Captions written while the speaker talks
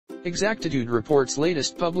Exactitude reports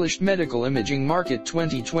latest published Medical Imaging Market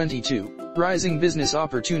 2022, Rising Business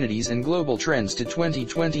Opportunities and Global Trends to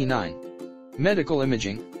 2029. Medical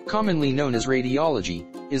imaging, commonly known as radiology,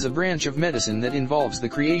 is a branch of medicine that involves the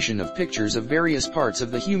creation of pictures of various parts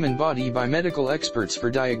of the human body by medical experts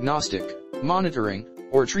for diagnostic, monitoring,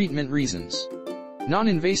 or treatment reasons.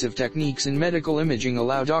 Non-invasive techniques in medical imaging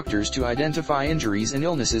allow doctors to identify injuries and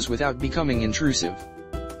illnesses without becoming intrusive.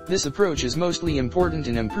 This approach is mostly important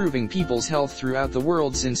in improving people's health throughout the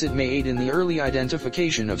world since it may aid in the early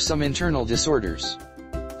identification of some internal disorders.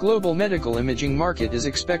 Global medical imaging market is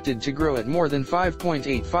expected to grow at more than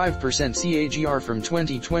 5.85% CAGR from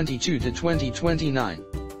 2022 to 2029.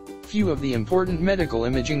 Few of the important medical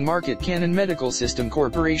imaging market Canon Medical System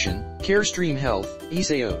Corporation, Carestream Health,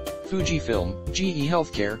 Isao, Fujifilm, GE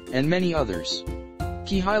Healthcare, and many others.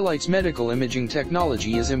 Key highlights: medical imaging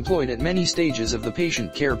technology is employed at many stages of the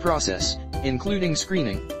patient care process, including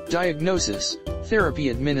screening, diagnosis, therapy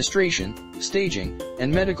administration, staging,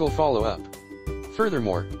 and medical follow-up.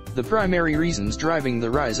 Furthermore, the primary reasons driving the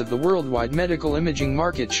rise of the worldwide medical imaging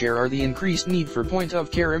market share are the increased need for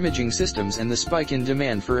point-of-care imaging systems and the spike in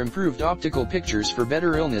demand for improved optical pictures for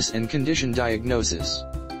better illness and condition diagnosis.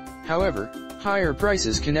 However, higher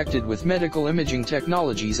prices connected with medical imaging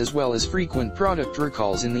technologies as well as frequent product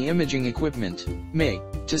recalls in the imaging equipment may,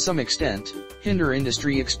 to some extent, hinder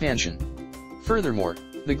industry expansion. Furthermore,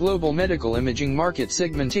 the global medical imaging market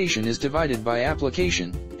segmentation is divided by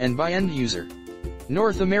application and by end user.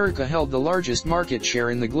 North America held the largest market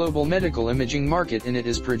share in the global medical imaging market, and it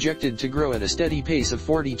is projected to grow at a steady pace of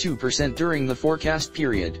 42% during the forecast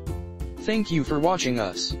period. Thank you for watching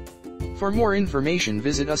us. For more information,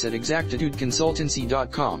 visit us at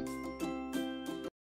exactitudeconsultancy.com.